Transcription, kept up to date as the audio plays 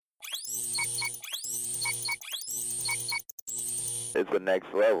it's the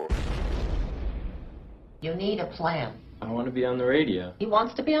next level. You need a plan. I want to be on the radio. He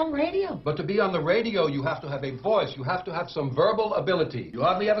wants to be on radio. But to be on the radio, you have to have a voice. You have to have some verbal ability. You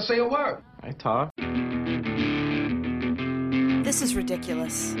hardly ever say a word. I talk. This is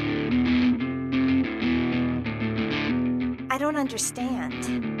ridiculous. I don't understand.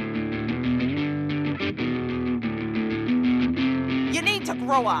 You need to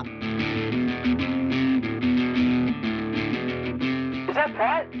grow up. Is that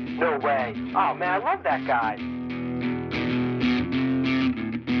Pat? No way. Oh, man, I love that guy.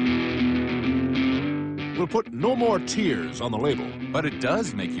 We'll put no more tears on the label. But it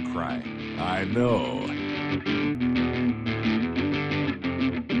does make you cry. I know.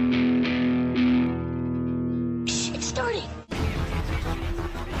 Shh, it's starting.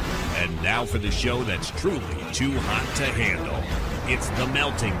 And now for the show that's truly too hot to handle. It's The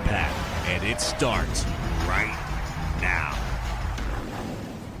Melting Pat, and it starts right now.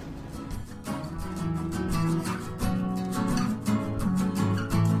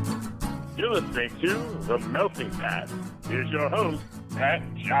 You're listening to The Melting Pat. Here's your host, Pat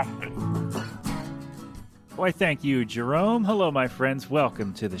Johnson. Why, thank you, Jerome. Hello, my friends.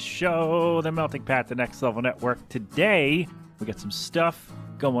 Welcome to the show, The Melting Pat, the Next Level Network. Today, we got some stuff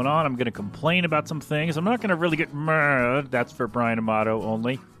going on. I'm going to complain about some things. I'm not going to really get mad. That's for Brian Amato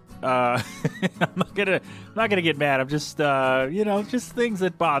only. I'm not gonna get mad. I'm just, just things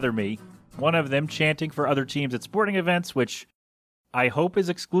that bother me. One of them, chanting for other teams at sporting events, which I hope is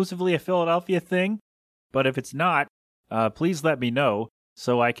exclusively a Philadelphia thing. But if it's not, please let me know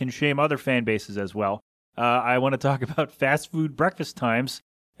so I can shame other fan bases as well. I want to talk about fast food breakfast times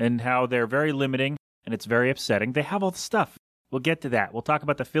and how they're very limiting and it's very upsetting. They have all the stuff. We'll get to that. We'll talk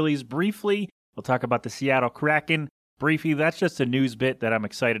about the Phillies briefly. We'll talk about the Seattle Kraken briefly. That's just a news bit that I'm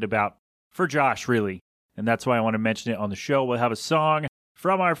excited about for Josh, really. And that's why I want to mention it on the show. We'll have a song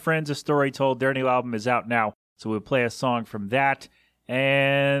from our friends, A Story Told. Their new album is out now. So we'll play a song from that.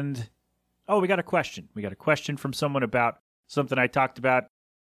 And, we got a question. We got a question from someone about something I talked about.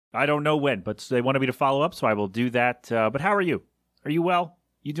 I don't know when, but they wanted me to follow up, so I will do that. But how are you? Are you well?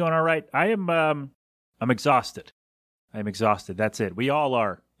 You doing all right? I'm exhausted. I'm exhausted. That's it. We all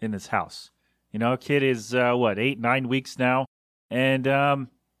are in this house. You know, kid is, 8-9 weeks now. And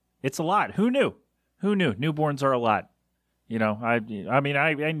it's a lot. Who knew? Who knew? Newborns are a lot. You know, I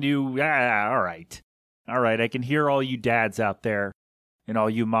knew, all right. All right, I can hear all you dads out there and all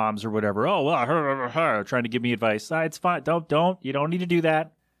you moms or whatever. Oh, well, trying to give me advice. It's fine. Don't. You don't need to do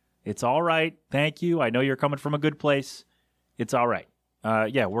that. It's all right. Thank you. I know you're coming from a good place. It's all right.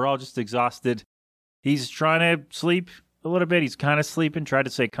 We're all just exhausted. He's trying to sleep a little bit. He's kind of sleeping. Tried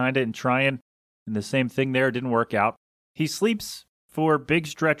to say kind of and trying. And the same thing there didn't work out. He sleeps for big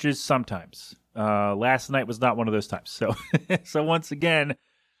stretches sometimes. Last night was not one of those times. So, so once again,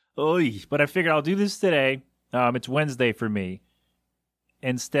 but I figured I'll do this today. It's Wednesday for me.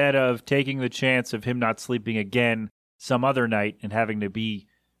 Instead of taking the chance of him not sleeping again some other night and having to be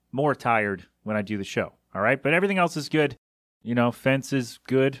more tired when I do the show. All right. But everything else is good. You know, fence is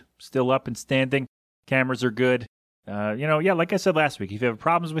good. Still up and standing. Cameras are good. Like I said last week, if you have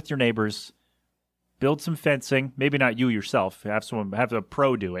problems with your neighbors, build some fencing. Maybe not you yourself. Have a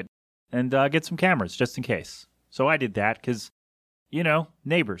pro do it. And get some cameras just in case. So I did that because,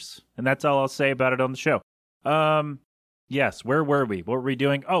 neighbors. And that's all I'll say about it on the show. Yes, where were we? What were we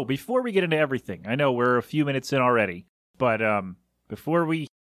doing? Oh, before we get into everything, I know we're a few minutes in already, but before we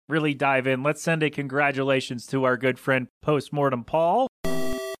really dive in, let's send a congratulations to our good friend Postmortem Paul.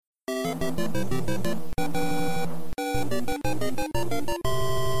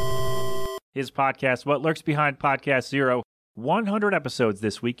 His podcast, What Lurks Behind Podcast Zero, 100 episodes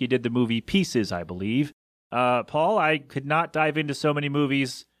this week. He did the movie Pieces, I believe. Paul, I could not dive into so many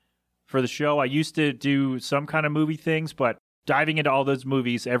movies for the show. I used to do some kind of movie things, but diving into all those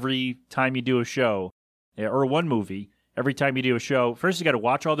movies every time you do a show, or one movie, every time you do a show, first you got to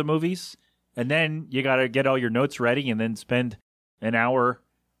watch all the movies, and then you got to get all your notes ready, and then spend an hour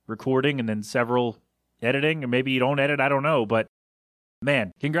recording, and then several editing, and maybe you don't edit, I don't know, but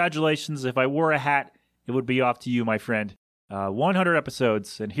man, congratulations. If I wore a hat, it would be off to you, my friend. 100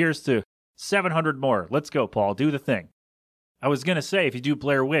 episodes, and here's to 700 more. Let's go, Paul. Do the thing. I was going to say, if you do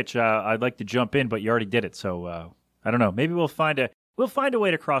Blair Witch, I'd like to jump in, but you already did it, so I don't know. Maybe we'll find a way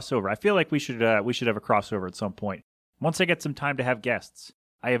to cross over. I feel like we should have a crossover at some point. Once I get some time to have guests.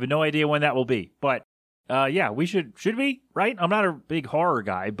 I have no idea when that will be, but we should we? Right? I'm not a big horror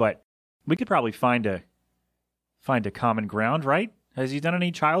guy, but we could probably find a common ground, right? Has he done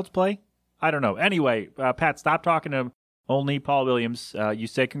any Child's Play? I don't know. Anyway, Pat, stop talking to only Paul Williams. You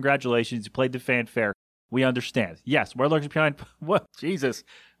said congratulations. You played the fanfare. We understand. Yes, what lurks behind what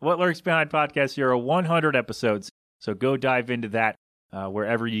lurks behind podcast here are 100 episodes. So go dive into that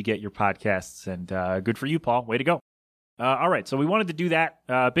wherever you get your podcasts. And good for you, Paul. Way to go. All right, so we wanted to do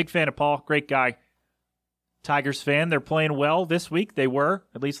that. Big fan of Paul. Great guy. Tigers fan. They're playing well this week. They were,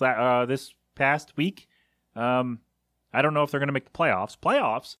 at least this past week. I don't know if they're going to make the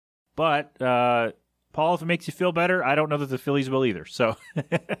playoffs. But, Paul, if it makes you feel better, I don't know that the Phillies will either. So,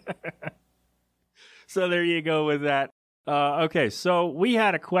 so there you go with that. Okay, so we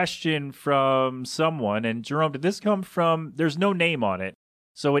had a question from someone, and Jerome, did this come from, there's no name on it,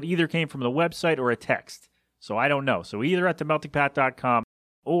 so it either came from the website or a text. So I don't know. So either at themeltingpat.com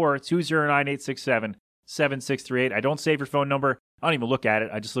or 209-867-7638. I don't save your phone number. I don't even look at it.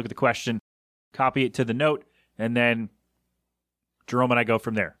 I just look at the question, copy it to the note, and then Jerome and I go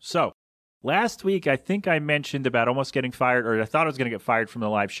from there. So last week, I think I mentioned about almost getting fired, or I thought I was going to get fired from the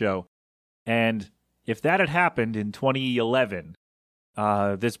live show. And if that had happened in 2011,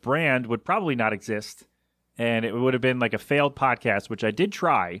 this brand would probably not exist. And it would have been like a failed podcast, which I did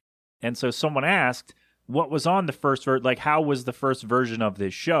try. And so someone asked, what was on the first, how was the first version of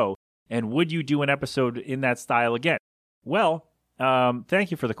this show? And would you do an episode in that style again? Well, thank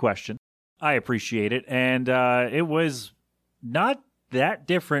you for the question. I appreciate it. And it was not that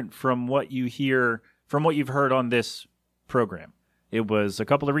different from what you've heard on this program. It was a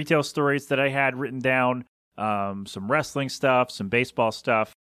couple of retail stories that I had written down, some wrestling stuff, some baseball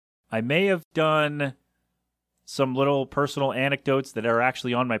stuff. I may have done some little personal anecdotes that are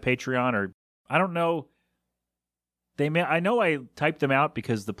actually on my Patreon, or I don't know. I know I typed them out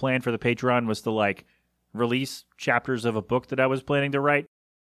because the plan for the Patreon was to release chapters of a book that I was planning to write.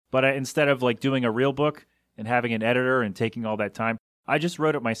 But instead of doing a real book and having an editor and taking all that time, I just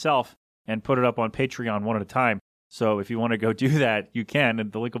wrote it myself and put it up on Patreon one at a time. So if you want to go do that, you can,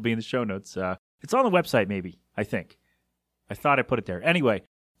 and the link will be in the show notes. It's on the website, maybe, I think. I thought I put it there. Anyway,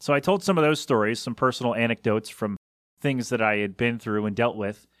 so I told some of those stories, some personal anecdotes from things that I had been through and dealt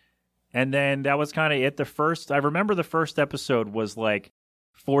with. And then that was kind of it. I remember the first episode was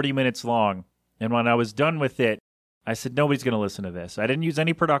 40 minutes long. And when I was done with it, I said, nobody's going to listen to this. I didn't use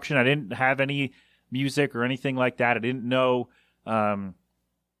any production. I didn't have any music or anything like that. I didn't know, I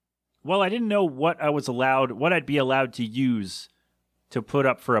didn't know what I'd be allowed to use to put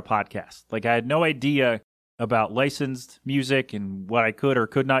up for a podcast. I had no idea about licensed music and what I could or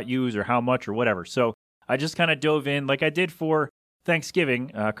could not use or how much or whatever. So I just kind of dove in like I did for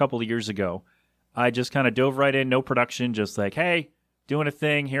Thanksgiving a couple of years ago. I just kind of dove right in, no production, just hey, doing a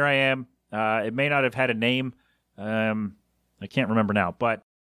thing, here I am. It may not have had a name. I can't remember now, but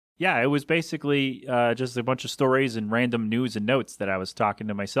yeah, it was basically just a bunch of stories and random news and notes that I was talking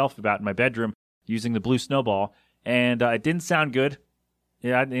to myself about in my bedroom using the Blue Snowball, and it didn't sound good,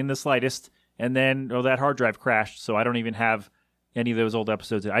 in the slightest. And then that hard drive crashed, so I don't even have any of those old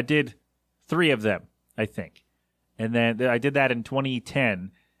episodes. I did 3 of them, I think, and then I did that in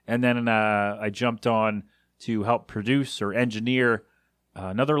 2010, and then I jumped on to help produce or engineer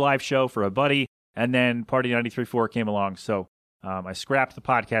another live show for a buddy, and then Party 93.4 came along, so I scrapped the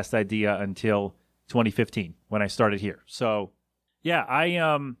podcast idea until 2015 when I started here. So,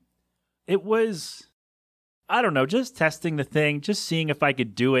 yeah, it was, I don't know, just testing the thing, just seeing if I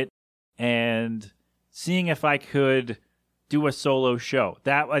could do it and seeing if I could do a solo show.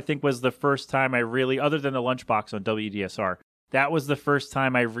 That, I think, was the first time I really, other than the Lunchbox on WDSR, that was the first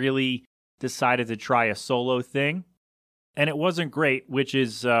time I really decided to try a solo thing. And it wasn't great, which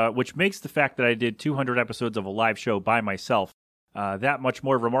makes the fact that I did 200 episodes of a live show by myself that much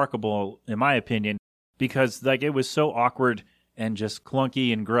more remarkable, in my opinion, because it was so awkward and just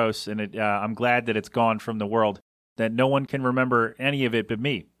clunky and gross. And I'm glad that it's gone from the world, that no one can remember any of it but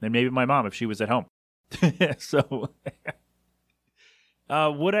me and maybe my mom if she was at home. So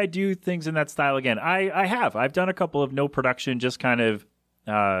would I do things in that style again? I have. I've done a couple of no production, just kind of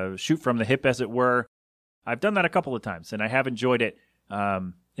shoot from the hip, as it were. I've done that a couple of times, and I have enjoyed it.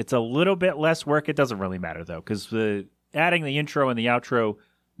 It's a little bit less work. It doesn't really matter, though, because adding the intro and the outro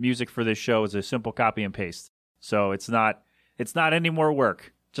music for this show is a simple copy and paste. So it's not any more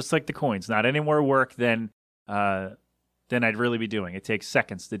work, just like the coins. Not any more work than I'd really be doing. It takes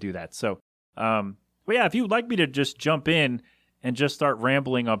seconds to do that. So, but yeah, if you'd like me to just jump in and just start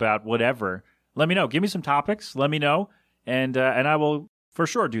rambling about whatever, let me know. Give me some topics. Let me know, and I will for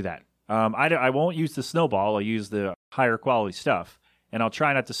sure do that. I won't use the snowball. I'll use the higher quality stuff, and I'll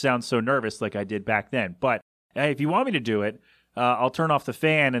try not to sound so nervous like I did back then. But hey, if you want me to do it, I'll turn off the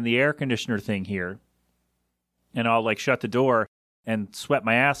fan and the air conditioner thing here, and I'll shut the door and sweat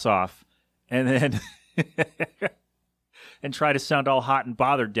my ass off, and then and try to sound all hot and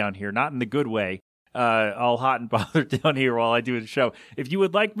bothered down here, not in the good way, all hot and bothered down here while I do the show. If you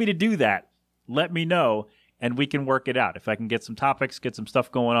would like me to do that, let me know, and we can work it out. If I can get some topics, get some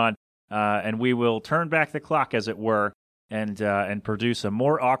stuff going on, and we will turn back the clock, as it were, and produce a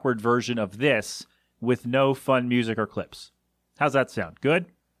more awkward version of this with no fun music or clips. How's that sound? Good?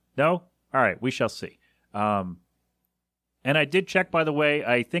 No? All right, we shall see. And I did check, by the way.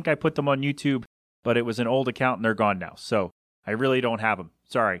 I think I put them on YouTube, but it was an old account, and they're gone now. So I really don't have them.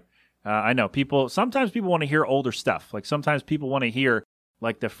 Sorry. I know sometimes people want to hear older stuff. Like sometimes people want to hear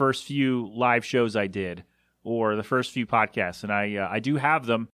like the first few live shows I did or the first few podcasts. And I do have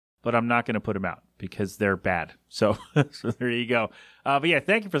them, but I'm not going to put them out because they're bad. So, so there you go. But yeah,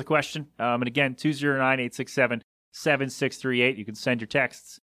 thank you for the question. And again, 209-867-7638. You can send your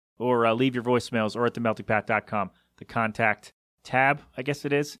texts or leave your voicemails or at themeltingpat.com. The contact tab, I guess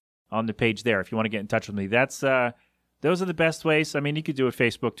it is, on the page there if you want to get in touch with me. Those are the best ways. I mean, you could do it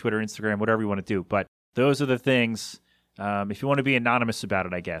Facebook, Twitter, Instagram, whatever you want to do. But those are the things. If you want to be anonymous about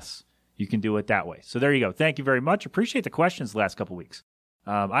it, I guess, you can do it that way. So there you go. Thank you very much. Appreciate the questions the last couple weeks.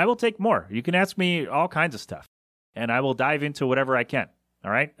 I will take more. You can ask me all kinds of stuff, and I will dive into whatever I can.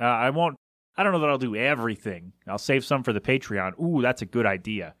 All right? I don't know that I'll do everything. I'll save some for the Patreon. Ooh, that's a good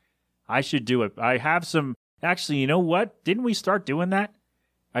idea. I should do it. I have some. Actually, you know what? Didn't we start doing that?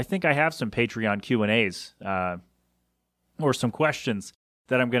 I think I have some Patreon Q&As or some questions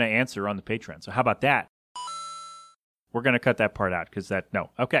that I'm going to answer on the Patreon. So how about that? We're going to cut that part out because no.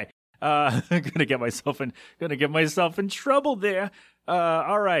 Okay. I'm going to get myself in trouble there.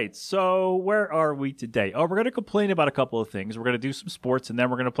 All right. So where are we today? Oh, we're going to complain about a couple of things. We're going to do some sports, and then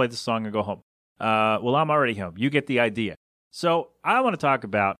we're going to play the song and go home. Well, I'm already home. You get the idea. So I want to talk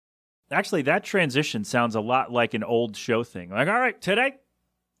about, actually, that transition sounds a lot like an old show thing. Like, all right, today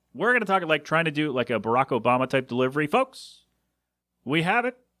we're going to talk like trying to do like a Barack Obama type delivery. Folks, we have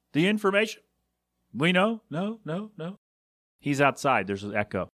it. The information. We know. No. He's outside. There's an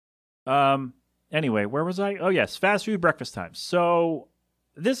echo. Anyway, where was I? Oh, yes, fast food breakfast times. So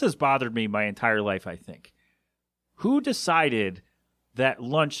this has bothered me my entire life, I think. Who decided that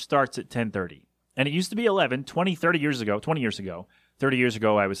lunch starts at 10:30? And it used to be 11, 20 years ago. 30 years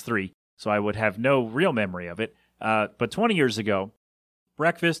ago, I was 3, so I would have no real memory of it. But 20 years ago,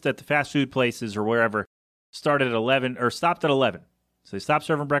 breakfast at the fast food places or wherever started at 11 or stopped at 11. So they stopped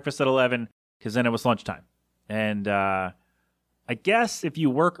serving breakfast at 11 because then it was lunchtime. And I guess if you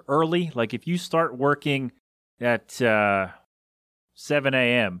work early, like if you start working at 7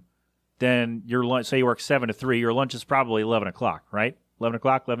 a.m., then your lunch, say you work 7 to 3, your lunch is probably 11 o'clock, right? 11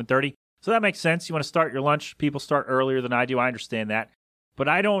 o'clock, 11:30. So that makes sense. You want to start your lunch. People start earlier than I do. I understand that. But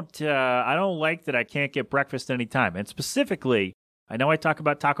I don't like that I can't get breakfast anytime. And specifically, I know I talk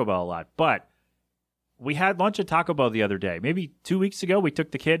about Taco Bell a lot, but we had lunch at Taco Bell the other day. Maybe 2 weeks ago, we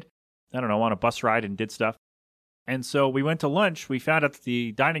took the kid, on a bus ride and did stuff. And so we went to lunch. We found out that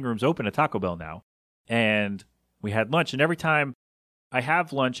the dining room's open at Taco Bell now. And we had lunch. And every time I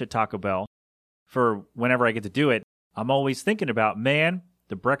have lunch at Taco Bell, for whenever I get to do it, I'm always thinking about, man,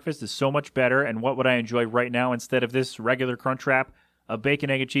 the breakfast is so much better. And what would I enjoy right now instead of this regular Crunchwrap? A bacon,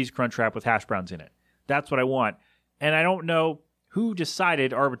 egg, and cheese Crunchwrap with hash browns in it. That's what I want. And I don't know who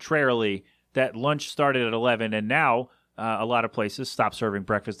decided arbitrarily that lunch started at 11 and now a lot of places stop serving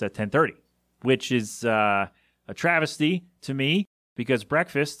breakfast at 10:30, which is a travesty to me because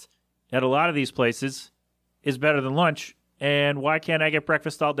breakfast at a lot of these places is better than lunch. And why can't I get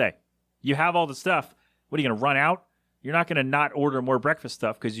breakfast all day? You have all the stuff. What are you going to run out? You're not going to not order more breakfast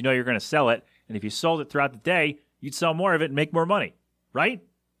stuff because you know you're going to sell it. And if you sold it throughout the day, you'd sell more of it and make more money, right?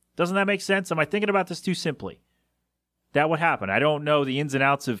 Doesn't that make sense? Am I thinking about this too simply? That would happen. I don't know the ins and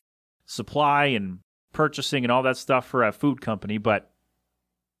outs of supply and purchasing and all that stuff for a food company, but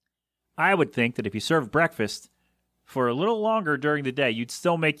I would think that if you serve breakfast for a little longer during the day, you'd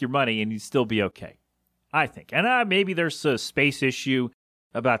still make your money and you'd still be okay, I think. And maybe there's a space issue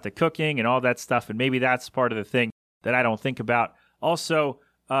about the cooking and all that stuff, and maybe that's part of the thing that I don't think about. Also,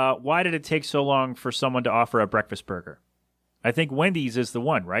 why did it take so long for someone to offer a breakfast burger? I think Wendy's is the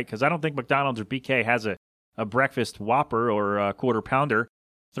one, right? Because I don't think McDonald's or BK has a breakfast Whopper or a quarter pounder,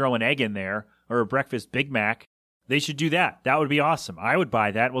 throw an egg in there, or a breakfast Big Mac. They should do that. That would be awesome. I would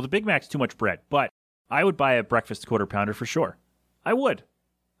buy that. Well, the Big Mac's too much bread, but I would buy a breakfast quarter pounder for sure. I would.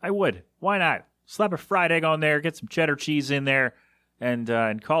 Why not? Slap a fried egg on there, get some cheddar cheese in there,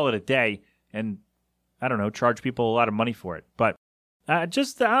 and call it a day. And I don't know, charge people a lot of money for it. But I'm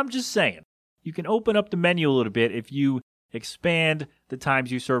just saying, you can open up the menu a little bit if you expand the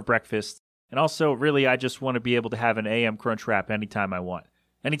times you serve breakfast. And also, really, I just want to be able to have an AM Crunchwrap anytime I want.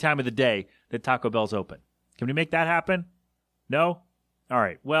 Any time of the day that Taco Bell's open. Can we make that happen? No? All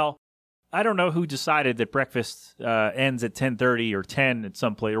right. Well, I don't know who decided that breakfast ends at 10:30 or 10 at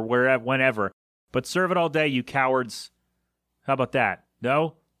some place or wherever, whenever, but serve it all day, you cowards. How about that?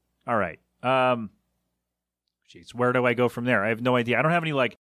 No? All right. Jeez, where do I go from there? I have no idea. I don't have any,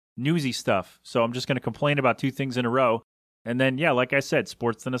 newsy stuff, so I'm just going to complain about two things in a row. And then, yeah, like I said,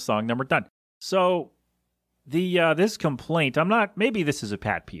 sports then a song, then we're done. So this complaint, maybe this is a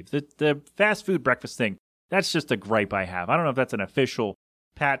pet peeve. The fast food breakfast thing, that's just a gripe I have. I don't know if that's an official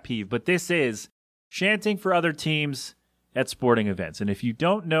pet peeve, but this is chanting for other teams at sporting events. And if you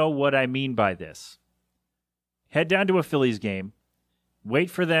don't know what I mean by this, head down to a Phillies game, wait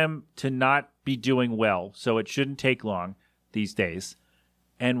for them to not be doing well, so it shouldn't take long these days,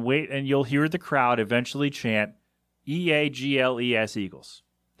 and wait, and you'll hear the crowd eventually chant EAGLES Eagles.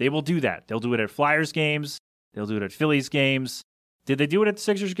 They will do that. They'll do it at Flyers games. They'll do it at Phillies games. Did they do it at the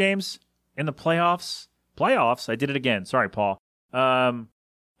Sixers games in the playoffs? Playoffs? I did it again. Sorry, Paul.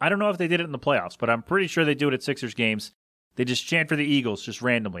 I don't know if they did it in the playoffs, but I'm pretty sure they do it at Sixers games. They just chant for the Eagles just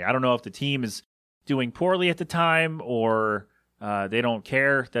randomly. I don't know if the team is doing poorly at the time or they don't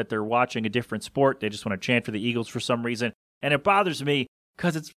care that they're watching a different sport. They just want to chant for the Eagles for some reason. And it bothers me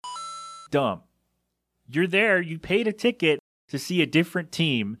because it's dumb. You're there. You paid a ticket to see a different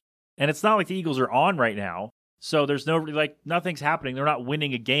team. And it's not like the Eagles are on right now. So there's nothing's happening. They're not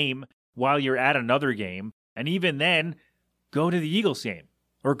winning a game while you're at another game. And even then, go to the Eagles game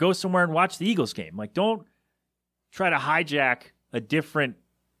or go somewhere and watch the Eagles game. Don't try to hijack a different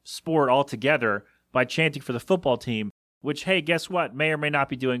sport altogether by chanting for the football team, which, hey, guess what? May or may not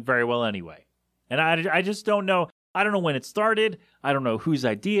be doing very well anyway. And I just don't know. I don't know when it started. I don't know whose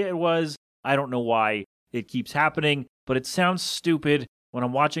idea it was. I don't know why it keeps happening, but it sounds stupid when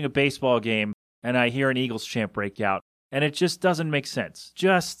I'm watching a baseball game and I hear an Eagles chant break out, and it just doesn't make sense.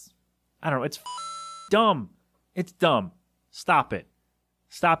 I don't know. It's dumb. It's dumb. Stop it.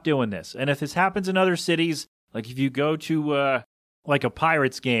 Stop doing this. And if this happens in other cities, like if you go to a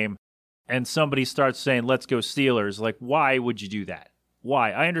Pirates game and somebody starts saying, let's go Steelers, why would you do that?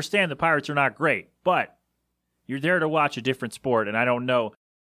 Why? I understand the Pirates are not great, but you're there to watch a different sport, and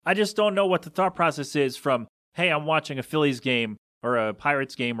I just don't know what the thought process is from, hey, I'm watching a Phillies game or a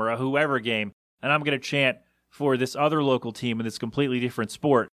Pirates game or a whoever game, and I'm going to chant for this other local team in this completely different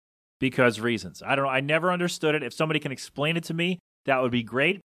sport because reasons. I don't know. I never understood it. If somebody can explain it to me, that would be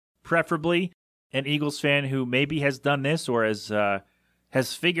great. Preferably an Eagles fan who maybe has done this or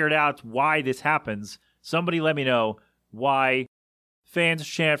has figured out why this happens. Somebody let me know why fans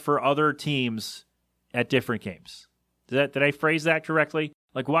chant for other teams at different games. Did I phrase that correctly?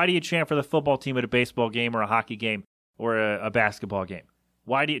 Why do you chant for the football team at a baseball game or a hockey game or a basketball game?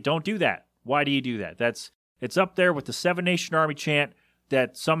 Don't do that. Why do you do that? It's up there with the Seven Nation Army chant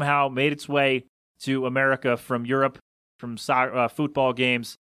that somehow made its way to America from Europe, from football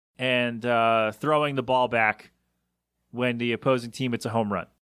games, and throwing the ball back when the opposing team hits a home run.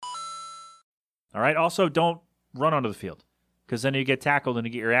 All right? Also, don't run onto the field because then you get tackled and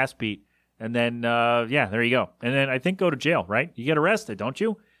you get your ass beat. And then, there you go. And then I think go to jail, right? You get arrested, don't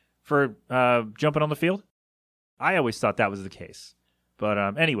you, for jumping on the field? I always thought that was the case.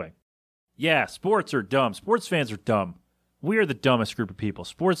 But anyway, yeah, sports are dumb. Sports fans are dumb. We are the dumbest group of people.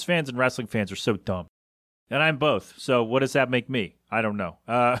 Sports fans and wrestling fans are so dumb. And I'm both. So what does that make me? I don't know.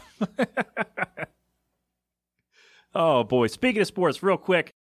 Oh, boy. Speaking of sports, real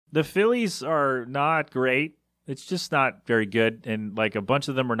quick, the Phillies are not great. It's just not very good. And a bunch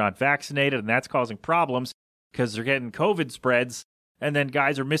of them are not vaccinated, and that's causing problems because they're getting COVID spreads. And then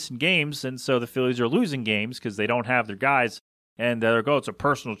guys are missing games, and so the Phillies are losing games because they don't have their guys. And they're it's a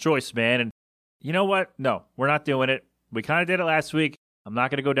personal choice, man. And you know what? No, we're not doing it. We kind of did it last week. I'm not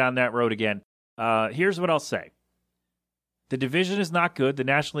going to go down that road again. Here's what I'll say. The division is not good. The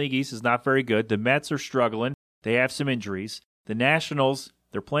National League East is not very good. The Mets are struggling. They have some injuries. The Nationals,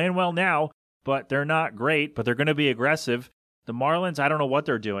 they're playing well now, but they're not great, but they're going to be aggressive. The Marlins, I don't know what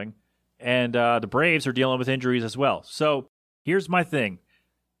they're doing. And the Braves are dealing with injuries as well. So here's my thing.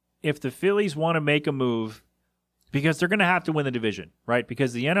 If the Phillies want to make a move, because they're going to have to win the division, right?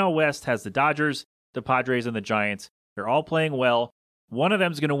 Because the NL West has the Dodgers, the Padres, and the Giants. They're all playing well. One of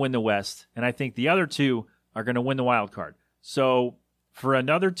them is going to win the West, and I think the other two are going to win the wild card. So for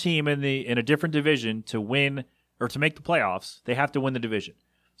another team in a different division to win or to make the playoffs, they have to win the division.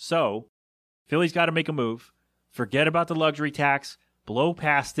 So Philly's got to make a move. Forget about the luxury tax. Blow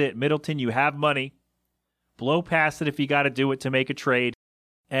past it. Middleton, you have money. Blow past it if you got to do it to make a trade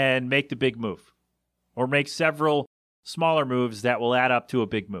and make the big move. Or make several smaller moves that will add up to a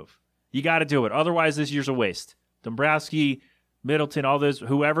big move. You got to do it. Otherwise, this year's a waste. Dombrowski, Middleton, all those,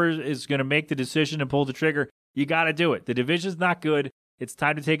 whoever is going to make the decision and pull the trigger, you got to do it. The division's not good. It's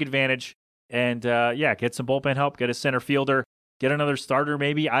time to take advantage. And, get some bullpen help, get a center fielder, get another starter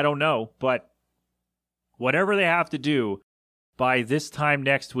maybe. I don't know. But whatever they have to do by this time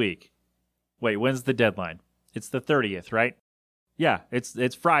next week. Wait, when's the deadline? It's the 30th, right? Yeah,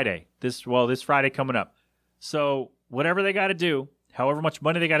 it's Friday. This Friday coming up. So whatever they got to do, however much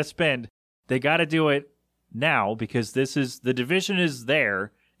money they got to spend, they got to do it now because the division is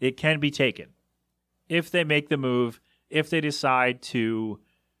there. It can be taken. If they make the move, if they decide to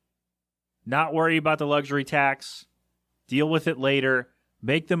not worry about the luxury tax, deal with it later,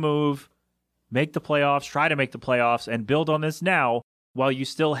 make the move, make the playoffs, try to make the playoffs, and build on this now while you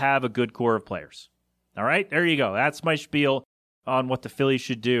still have a good core of players. All right, there you go. That's my spiel on what the Phillies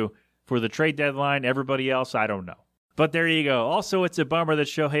should do for the trade deadline. Everybody else, I don't know. But there you go. Also, it's a bummer that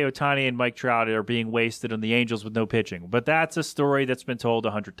Shohei Ohtani and Mike Trout are being wasted on the Angels with no pitching. But that's a story that's been told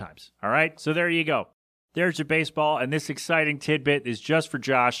 100 times. All right, so there you go. There's your baseball, and this exciting tidbit is just for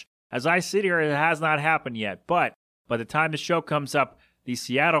Josh. As I sit here, it has not happened yet. But by the time the show comes up, the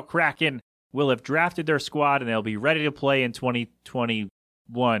Seattle Kraken will have drafted their squad, and they'll be ready to play in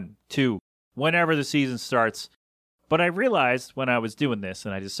 2021, 2, whenever the season starts. But I realized when I was doing this,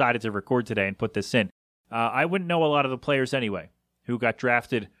 and I decided to record today and put this in, I wouldn't know a lot of the players anyway who got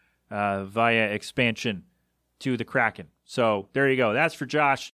drafted via expansion to the Kraken. So there you go. That's for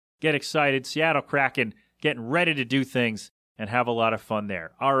Josh. Get excited. Seattle Kraken getting ready to do things and have a lot of fun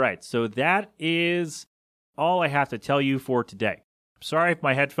there. All right, so that is all I have to tell you for today. I'm sorry if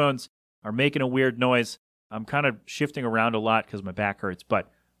my headphones are making a weird noise. I'm kind of shifting around a lot because my back hurts,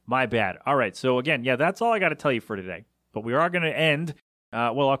 but my bad. All right, so again, that's all I got to tell you for today. But we are going to end.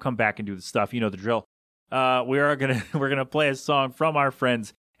 I'll come back and do the stuff. You know the drill. We're gonna play a song from our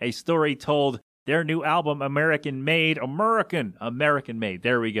friends, A Story Told, their new album, American Made.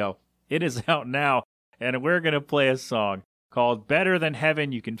 There we go. It is out now, and we're gonna play a song called Better Than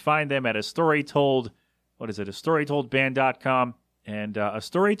Heaven. You can find them at A Story Told. What is it? AStoryToldBand.com. And A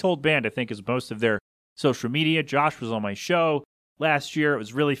Story Told Band, I think, is most of their social media. Josh was on my show last year. It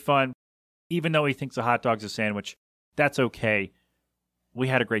was really fun. Even though he thinks a hot dog's a sandwich, that's okay. We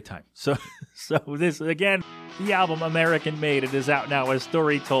had a great time. So this, again, the album American Made. It is out now, A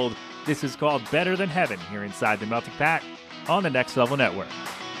Story Told. This is called Better Than Heaven here inside the Melting Pat on the Next Level Network.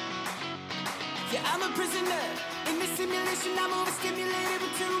 Yeah, I'm a prisoner in this simulation. I'm overstimulated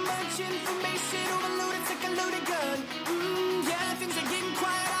with too much information. Overloaded, it's like a loaded gun. Yeah, things are getting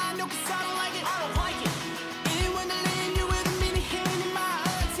quiet. I know 'cause I don't like it. I don't like it. In Wonderland, you're with a mini hand in my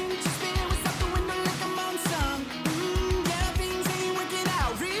attention span. What's out the window like I'm on some. Yeah, things ain't working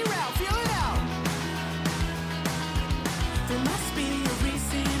out. Reroute, feel it out. There must be a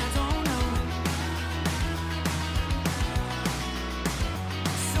reason I don't know.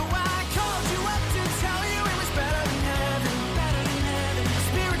 So I called you up to tell you it was better than heaven, better than heaven. A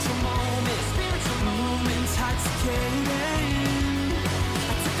spiritual moment, intoxicating.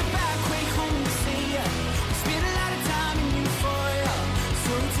 I took the back way home to see ya. We spent a lot of time in euphoria,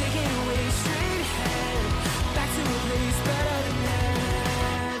 so take it away straight ahead, back to a place better than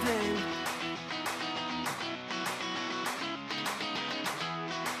heaven.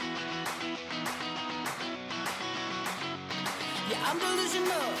 Yeah, I'm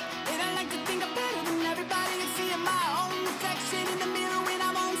delusional, and I like to think I'm better than everybody and seeing my own reflection in the mirror when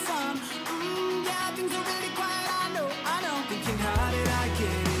I'm on some. Yeah, things are really quiet, I know. Thinking, how did I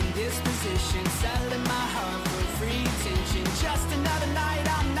get in this position? Selling my heart for free attention. Just another night,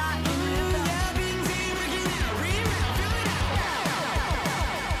 I'm not in rhythm. Yeah, things ain't working out. Reroute, feel it out.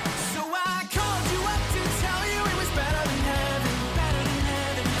 So I called you up to tell you it was better than heaven, better than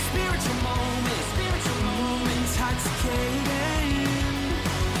heaven. A spiritual moment, intoxicating.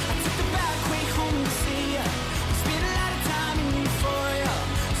 I took the back way home to see ya. We spent a lot of time in euphoria,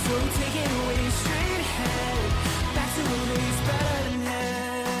 so take it away straight ahead, back to a place better than heaven.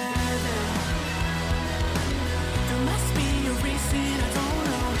 There must be a reason I don't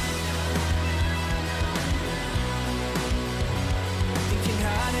know. Thinking,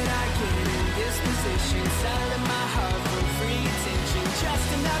 how did I get in this position? Selling my heart for free attention. Just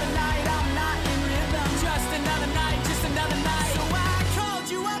another night, I'm not in rhythm. Just another night, just another night. So I called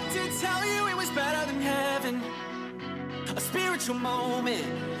you up to tell you it was better than heaven. A spiritual moment,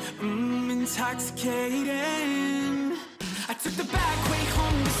 intoxicating. I took the back way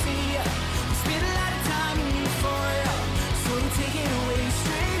home to see ya. We spent a lot of time in euphoria, so take it away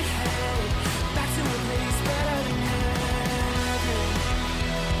straight ahead, back to a place better than heaven.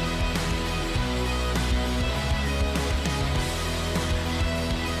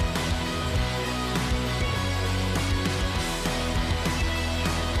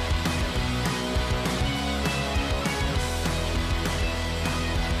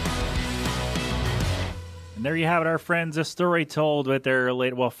 And there you have it, our friends, A Story Told with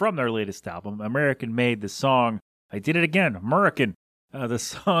from their latest album, American Made, the song, I did it again, American, the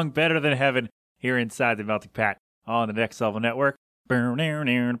song Better Than Heaven, here inside the Melting Pat on the Next Level Network. That's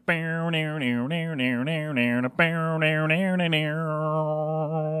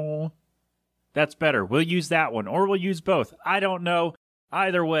better. We'll use that one, or we'll use both. I don't know.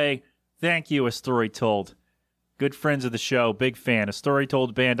 Either way, thank you, A Story Told. Good friends of the show, big fan. A Story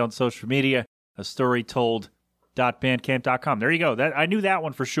Told band on social media, astorytold.bandcamp.com. There you go. I knew that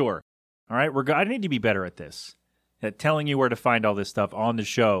one for sure. All right, I need to be better at this, at telling you where to find all this stuff on the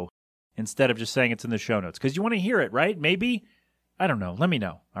show instead of just saying it's in the show notes, because you want to hear it, right? Maybe? I don't know. Let me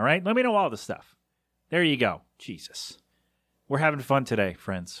know, all right? Let me know all the stuff. There you go. Jesus. We're having fun today,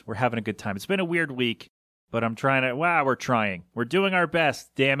 friends. We're having a good time. It's been a weird week, but I'm trying to... we're trying. We're doing our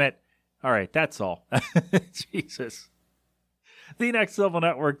best, damn it. All right, that's all. Jesus.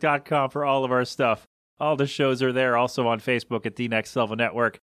 TheNextLevelNetwork.com for all of our stuff. All the shows are there, also on Facebook at The Next Level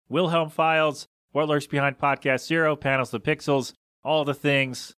Network. Wilhelm Files, What Lurks Behind Podcast Zero, Panels the Pixels, all the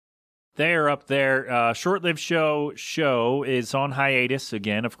things. They are up there. Short-lived show is on hiatus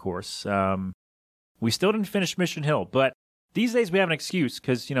again, of course. We still didn't finish Mission Hill, but these days we have an excuse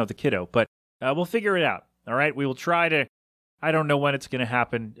because, the kiddo. But we'll figure it out, all right? We will try to... I don't know when it's going to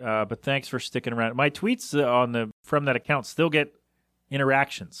happen, but thanks for sticking around. My tweets from that account still get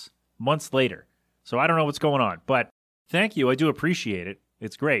interactions months later, so I don't know what's going on. But thank you. I do appreciate it.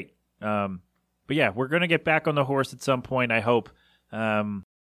 It's great. But yeah, we're going to get back on the horse at some point, I hope.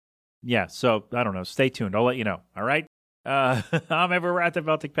 Yeah, so I don't know. Stay tuned. I'll let you know. All right? I'm everywhere at the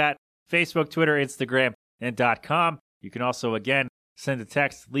Melting Pat. Facebook, Twitter, Instagram, and .com. You can also, again, send a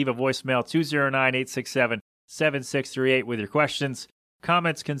text, leave a voicemail, 209-867-7638 with your questions,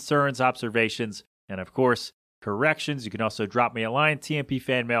 comments, concerns, observations, and, of course, corrections. You can also drop me a line,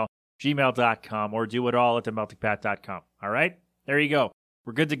 tmpfanmail@gmail.com, or do it all at themeltingpat.com. All right? There you go.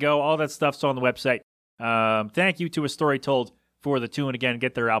 We're good to go. All that stuff's on the website. Thank you to A Story Told for the tune. Again,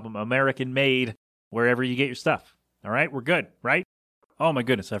 get their album, American Made, wherever you get your stuff. All right? We're good, right? Oh, my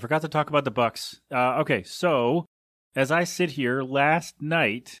goodness. I forgot to talk about the Bucks. Okay, so as I sit here last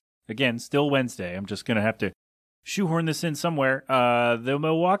night, again, still Wednesday, I'm just going to have to shoehorn this in somewhere. The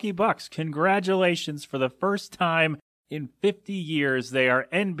Milwaukee Bucks, congratulations. For the first time in 50 years, they are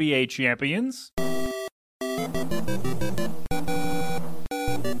NBA champions.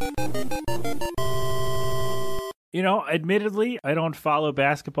 Admittedly, I don't follow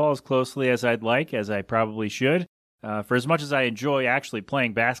basketball as closely as I'd like, as I probably should. For as much as I enjoy actually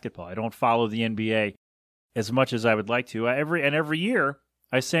playing basketball, I don't follow the NBA as much as I would like to. Every year,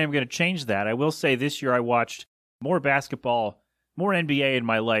 I say I'm going to change that. I will say this year I watched more basketball, more NBA in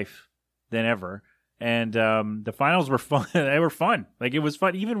my life than ever. And the finals were fun. They were fun. Like, it was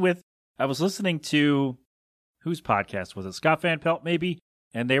fun. Even with, I was listening to, whose podcast was it? Scott Van Pelt, maybe?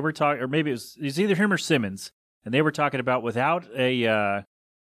 And they were talking, or maybe it was either him or Simmons. And they were talking about without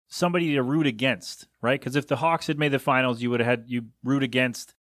somebody to root against, right? Because if the Hawks had made the finals, you would have had you root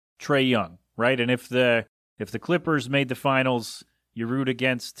against Trae Young, right? And if the Clippers made the finals, you root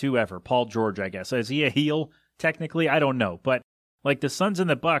against whoever, Paul George, I guess. Is he a heel? Technically, I don't know. But like the Suns and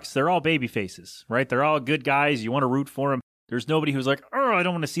the Bucks, they're all baby faces, right? They're all good guys. You want to root for them. There's nobody who's like, oh, I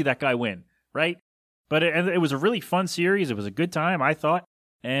don't want to see that guy win, right? But it was a really fun series. It was a good time, I thought.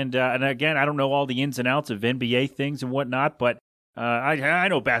 And again, I don't know all the ins and outs of NBA things and whatnot, but I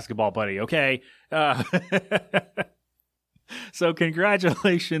know basketball, buddy, okay? So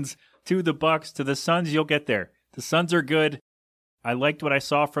congratulations to the Bucks. To the Suns, you'll get there. The Suns are good. I liked what I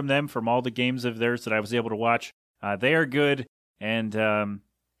saw from them from all the games of theirs that I was able to watch. They are good, and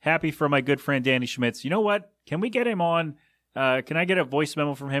happy for my good friend Danny Schmitz. You know what? Can we get him on? Can I get a voice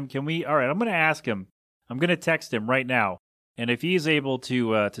memo from him? Can we? All right, I'm going to ask him. I'm going to text him right now. And if he's able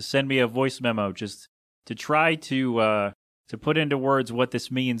to send me a voice memo just to try to put into words what this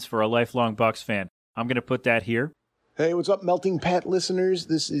means for a lifelong Bucks fan, I'm going to put that here. Hey, what's up, Melting Pat listeners?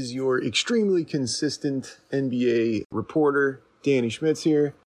 This is your extremely consistent NBA reporter, Danny Schmitz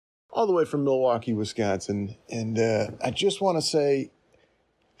here, all the way from Milwaukee, Wisconsin. And I just want to say,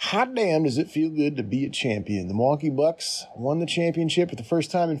 hot damn, does it feel good to be a champion. The Milwaukee Bucks won the championship for the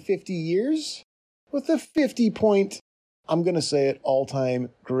first time in 50 years with a 50-point, I'm going to say it, all-time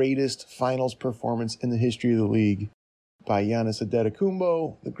greatest finals performance in the history of the league by Giannis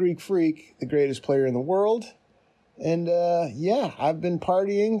Antetokounmpo, the Greek Freak, the greatest player in the world. And, yeah, I've been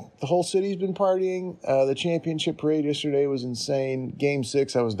partying. The whole city's been partying. The championship parade yesterday was insane. Game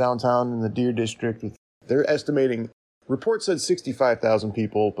 6, I was downtown in the Deer District. They're estimating, report said 65,000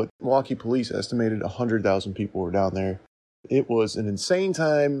 people, but Milwaukee police estimated 100,000 people were down there. It was an insane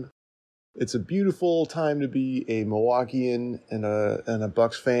time. It's a beautiful time to be a Milwaukeean and a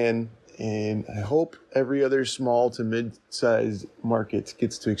Bucks fan, and I hope every other small to mid-sized market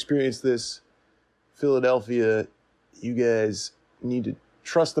gets to experience this. Philadelphia, you guys need to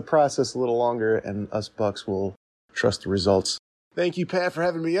trust the process a little longer, and us Bucks will trust the results. Thank you, Pat, for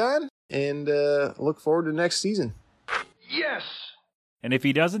having me on, and look forward to next season. Yes! And if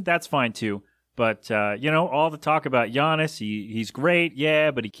he doesn't, that's fine too. But, all the talk about Giannis, he's great,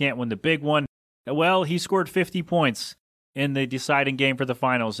 yeah, but he can't win the big one. Well, he scored 50 points in the deciding game for the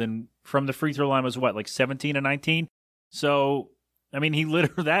finals, and from the free throw line was what, like 17 and 19? So, I mean, he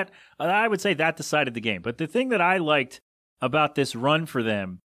literally, I would say that decided the game. But the thing that I liked about this run for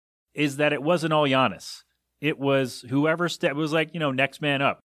them is that it wasn't all Giannis. It was whoever it was like, next man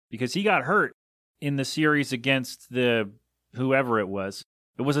up, because he got hurt in the series against whoever it was.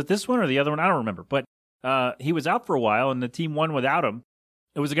 Was it this one or the other one? I don't remember. But he was out for a while, and the team won without him.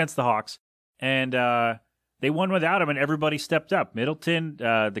 It was against the Hawks. And they won without him, and everybody stepped up. Middleton,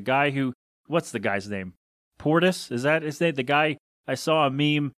 the guy who, what's the guy's name? Portis? Is that his name? The guy, I saw a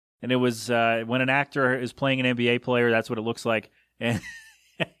meme, and it was when an actor is playing an NBA player, that's what it looks like. And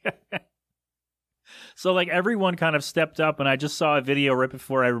so, everyone kind of stepped up, and I just saw a video right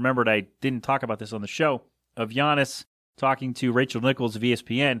before I remembered I didn't talk about this on the show, of Giannis talking to Rachel Nichols of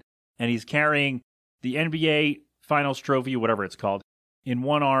ESPN, and he's carrying the NBA Finals trophy, whatever it's called, in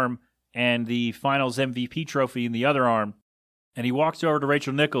one arm, and the Finals MVP trophy in the other arm. And he walks over to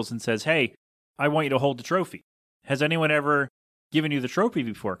Rachel Nichols and says, "Hey, I want you to hold the trophy. Has anyone ever given you the trophy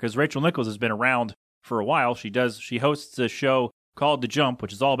before?" Because Rachel Nichols has been around for a while. She hosts a show called The Jump,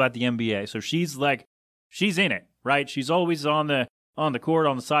 which is all about the NBA. So she's in it, right? She's always on the court,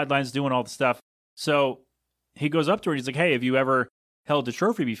 on the sidelines, doing all the stuff. So he goes up to her and he's like, "Hey, have you ever held the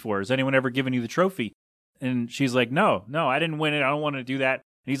trophy before? Has anyone ever given you the trophy?" And she's like, No, I didn't win it. I don't want to do that.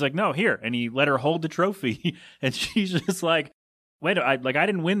 And he's like, "No, here." And he let her hold the trophy. And she's just like, "Wait, I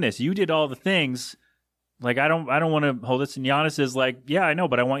didn't win this. You did all the things. I don't want to hold this." And Giannis is like, "Yeah, I know,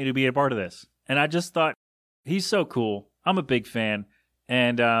 but I want you to be a part of this." And I just thought, he's so cool. I'm a big fan.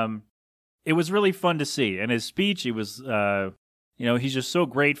 And it was really fun to see. And his speech, he was, he's just so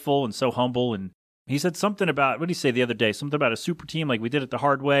grateful and so humble. And he said something about, what did he say the other day? Something about a super team, like we did it the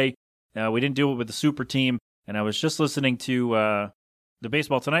hard way. We didn't do it with the super team. And I was just listening to the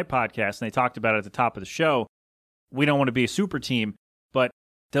Baseball Tonight podcast, and they talked about it at the top of the show. We don't want to be a super team, but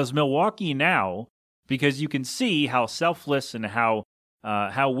does Milwaukee now, because you can see how selfless and how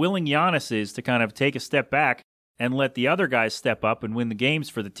willing Giannis is to kind of take a step back and let the other guys step up and win the games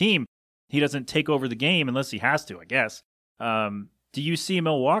for the team. He doesn't take over the game unless he has to, I guess. Do you see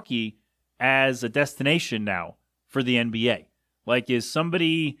Milwaukee as a destination now for the NBA? Is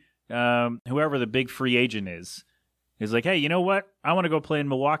somebody, whoever the big free agent is like, "Hey, you know what? I want to go play in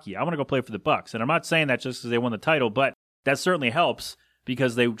Milwaukee. I want to go play for the Bucks." And I'm not saying that just because they won the title, but that certainly helps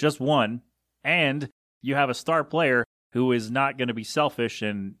because they just won, and you have a star player who is not going to be selfish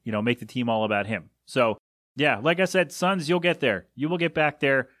and, make the team all about him. So, yeah, like I said, Suns, you'll get there. You will get back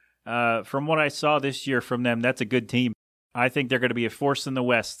there. From what I saw this year from them, that's a good team. I think they're going to be a force in the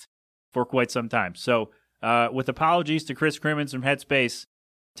West for quite some time. So, with apologies to Chris Crimmins from Headspace,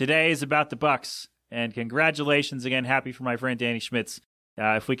 today is about the Bucks. And congratulations again. Happy for my friend Danny Schmitz.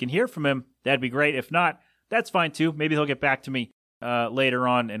 If we can hear from him, that'd be great. If not, that's fine too. Maybe he'll get back to me later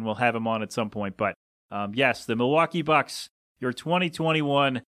on, and we'll have him on at some point. But yes, the Milwaukee Bucks, your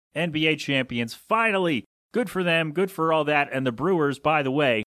 2021 NBA champions, finally. Good for them. Good for all that. And the Brewers, by the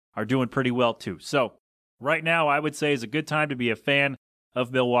way, are doing pretty well too. So right now, I would say is a good time to be a fan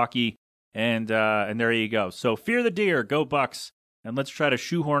of Milwaukee. And there you go. So fear the deer, go Bucks, and let's try to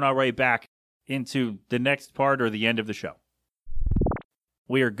shoehorn our way back into the next part or the end of the show.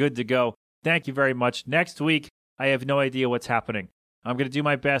 We are good to go. Thank you very much. Next week, I have no idea what's happening. I'm going to do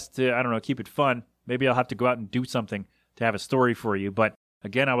my best to, keep it fun. Maybe I'll have to go out and do something to have a story for you. But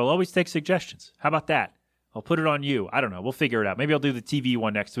again, I will always take suggestions. How about that? I'll put it on you. I don't know. We'll figure it out. Maybe I'll do the TV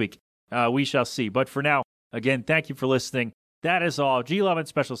one next week. We shall see. But for now, again, thank you for listening. That is all. G-Love and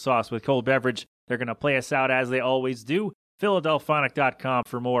Special Sauce with Cold Beverage. They're going to play us out as they always do. Philadelphonic.com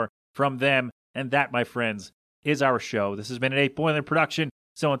for more from them. And that, my friends, is our show. This has been an 8 Boiler production.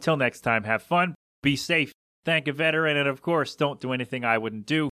 So until next time, have fun, be safe, thank a veteran, and of course, don't do anything I wouldn't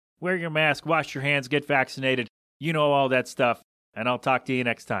do. Wear your mask, wash your hands, get vaccinated. You know all that stuff. And I'll talk to you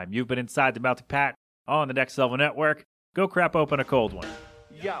next time. You've been Inside the Melting Pat on the Next Level Network. Go crap open a cold one.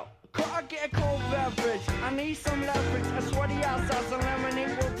 Yo, could I get a cold beverage? I need some leverage. A sweaty outside, some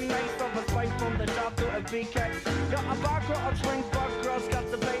lemonade will be nice. From a fight from the top to a BK. Got a vodka, a drink, but girls got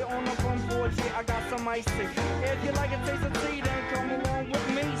the bay on the front porch. I got some icy. If you like a taste of tea, then come along with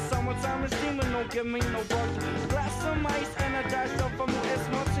me. Summertime is give me no bugs. Glass some ice and a dash of from it's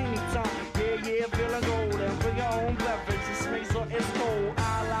martini time. Yeah, feeling golden. Bring your own beverage. It's me, so it's cold. I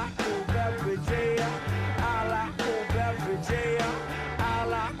like cold beverage, yeah. I like cold beverage, yeah. I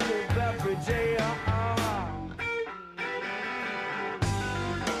like cold beverage, yeah.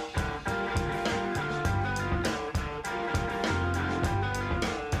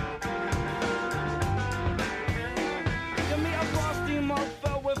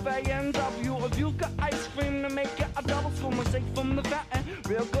 A&W. If you got ice cream to make it a double spoon, mistake from the fountain.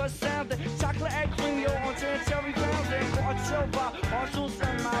 Real good sounding. Chocolate egg cream, yo, on cherry grounding. For a chill vibe, on shoes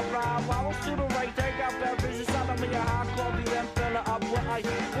and my ride. Wobbles to the right, take out beverages out of me a hot coffee, then fill it up with ice.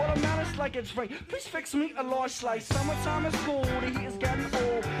 Watermelon's like it's spring. Please fix me a large slice. Summertime is cool, the heat is getting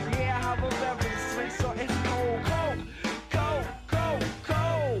old. Yeah, I have a beverage, sweet, so it's cold.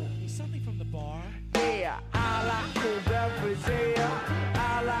 Cold. Something from the bar. Yeah, I like cold beverage, yeah.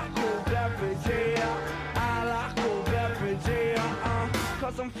 I like cold beverage, yeah. I like cold beverage, yeah.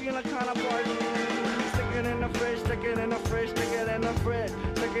 Cause I'm feeling kinda party. Stick it in the fridge, stick it in the fridge, stick it in the fridge,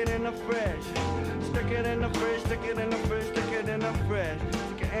 stick it in the fridge. Stick it in the fridge, stick it in the fridge, stick it in the fridge,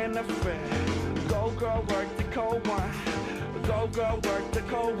 stick it in the fridge. Go girl, work the cold one. Go girl, work the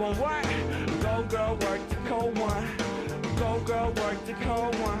cold one. What? Go girl, work the cold one. Go girl, work the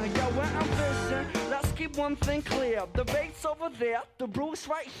cold one. Yo, when I'm fishing, let's keep one thing clear. The bait's over there, the brew's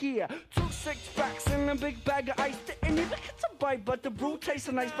right here. 2 6-packs in a big bag of ice. Didn't even get to bite, but the brew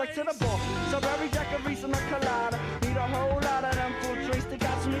tastes nice. Back to the bar. Strawberry daiquiris and a colada. Need a whole lot of them fruit drinks. They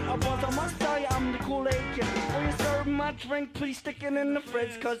got me a buzz. I must tell you, I'm the Kool-Aid kid. When you serve my drink, please stick it in the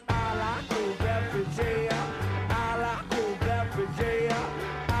fridge. Cause I like cool beverage, yeah. I like cool beverage, yeah.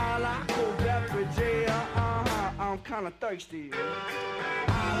 I like cool beverage, yeah. I'm kinda thirsty. I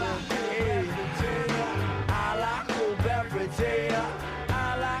like cool beverage, yeah.